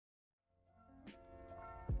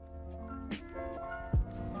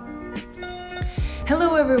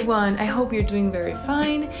Hello everyone, I hope you're doing very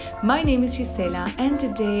fine. My name is Gisela and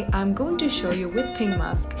today I'm going to show you with Pink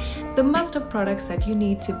Mask the must-have products that you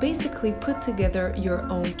need to basically put together your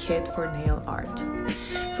own kit for nail art.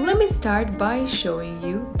 So let me start by showing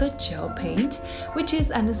you the gel paint, which is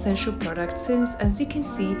an essential product since, as you can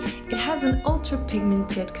see, it has an ultra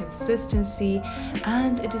pigmented consistency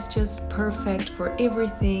and it is just perfect for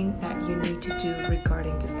everything that you need to do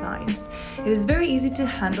regarding designs. It is very easy to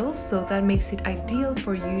handle, so that makes it ideal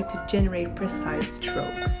for you to generate precise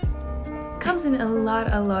strokes. Comes in a lot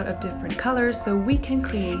of different colors, so we can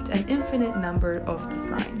create an infinite number of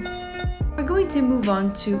designs. We're going to move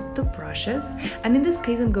on to the brushes, and in this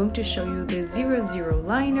case I'm going to show you the 002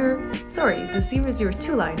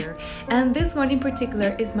 liner, and this one in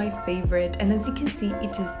particular is my favorite, and as you can see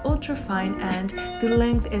it is ultra fine and the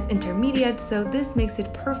length is intermediate, so this makes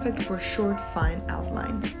it perfect for short fine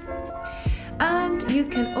outlines. And you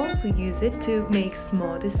can also use it to make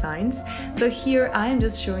small designs. So here I am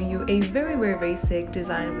just showing you a very basic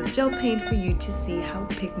design with gel paint for you to see how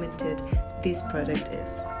pigmented this product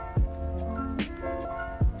is.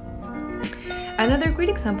 Another great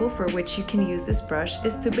example for which you can use this brush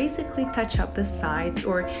is to basically touch up the sides,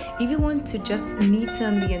 or if you want to just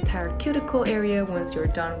neaten the entire cuticle area once you're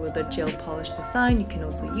done with the gel polish design, you can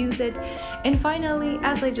also use it. And finally,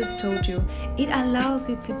 as I just told you, it allows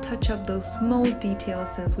you to touch up those small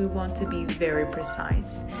details since we want to be very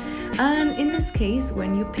precise. And in this case,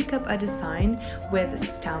 when you pick up a design with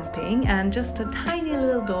stamping and just a tiny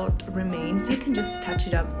little dot remains, you can just touch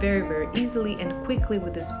it up very easily and quickly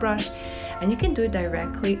with this brush, and you can do it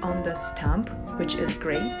directly on the stamp, which is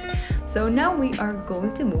great. So now we are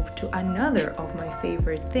going to move to another of my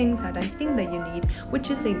favorite things that I think that you need, which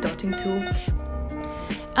is a dotting tool.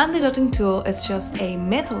 And the dotting tool is just a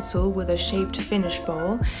metal tool with a shaped finish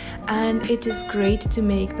bowl, and it is great to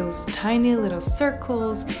make those tiny little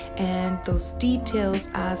circles and those details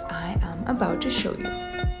as I am about to show you.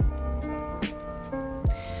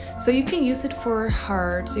 So you can use it for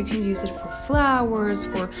hearts, you can use it for flowers,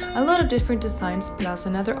 for a lot of different designs, plus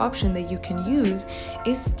another option that you can use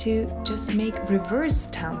is to just make reverse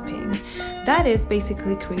stamping. That is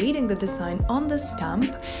basically creating the design on the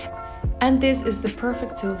stamp, and this is the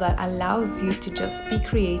perfect tool that allows you to just be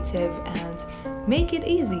creative and make it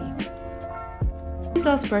easy. This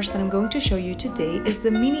last brush that I'm going to show you today is the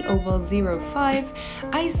Mini Oval 05.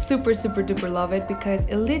 I super duper love it because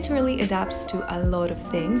it literally adapts to a lot of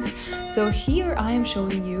things. So here I am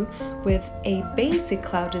showing you with a basic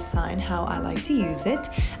cloud design how I like to use it.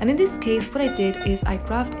 And in this case what I did is I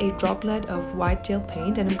grabbed a droplet of white gel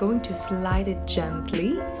paint and I'm going to slide it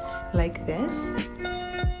gently like this.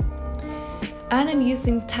 And I'm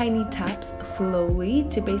using tiny taps slowly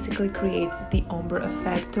to basically create the ombre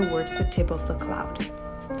effect towards the tip of the cloud.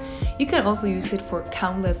 You can also use it for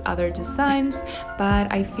countless other designs,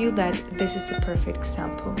 but I feel that this is a perfect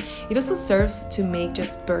example. It also serves to make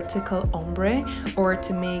just vertical ombre, or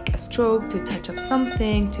to make a stroke, to touch up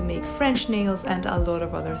something, to make French nails, and a lot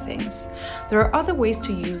of other things. There are other ways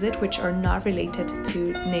to use it which are not related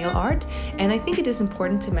to nail art, and I think it is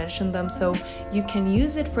important to mention them. So you can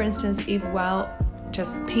use it, for instance, if while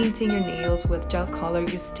just painting your nails with gel color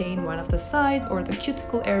you stain one of the sides or the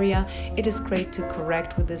cuticle area, it is great to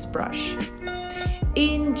correct with this brush.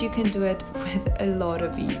 And you can do it with a lot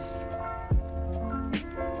of ease.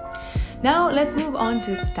 Now let's move on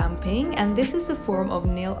to stamping, and this is a form of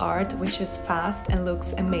nail art which is fast and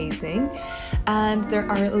looks amazing, and there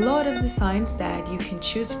are a lot of designs that you can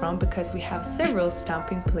choose from because we have several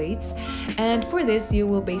stamping plates. And for this you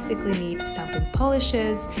will basically need stamping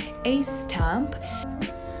polishes, a stamp,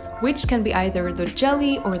 which can be either the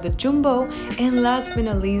jelly or the jumbo, and last but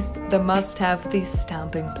not least the must-have, these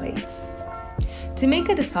stamping plates. To make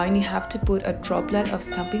a design you have to put a droplet of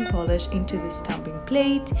stamping polish into the stamping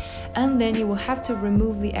plate, and then you will have to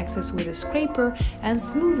remove the excess with a scraper, and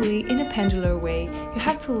smoothly, in a pendular way, you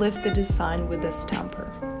have to lift the design with the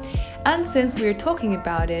stamper. And since we're talking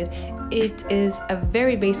about it, it is a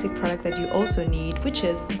very basic product that you also need, which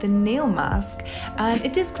is the nail mask, and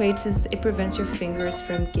it is great since it prevents your fingers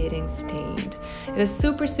from getting stained. It is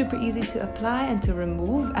super easy to apply and to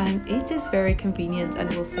remove, and it is very convenient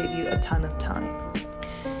and will save you a ton of time.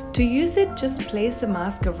 To use it, just place the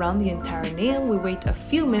mask around the entire nail, we wait a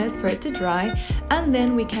few minutes for it to dry, and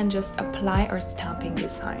then we can just apply our stamping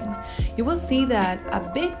design. You will see that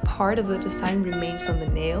a big part of the design remains on the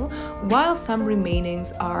nail, while some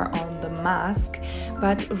remainings are on the mask,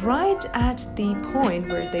 but right at the point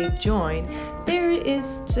where they join, there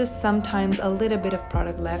is just sometimes a little bit of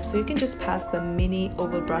product left, so you can just pass the mini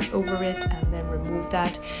oval brush over it and then remove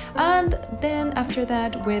that. And then after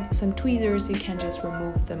that, with some tweezers, you can just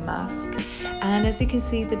remove the mask. And as you can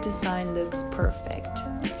see, the design looks perfect.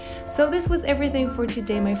 So this was everything for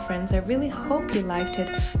today, my friends. I really hope you liked it.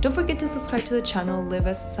 Don't forget to subscribe to the channel, leave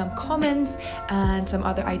us some comments and some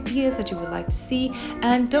other ideas that you would like to see.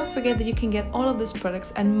 And don't forget that you can get all of these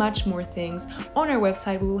products and much more things on our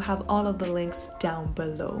website. We will have all of the links down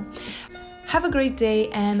below. Have a great day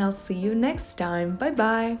and I'll see you next time. Bye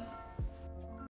bye.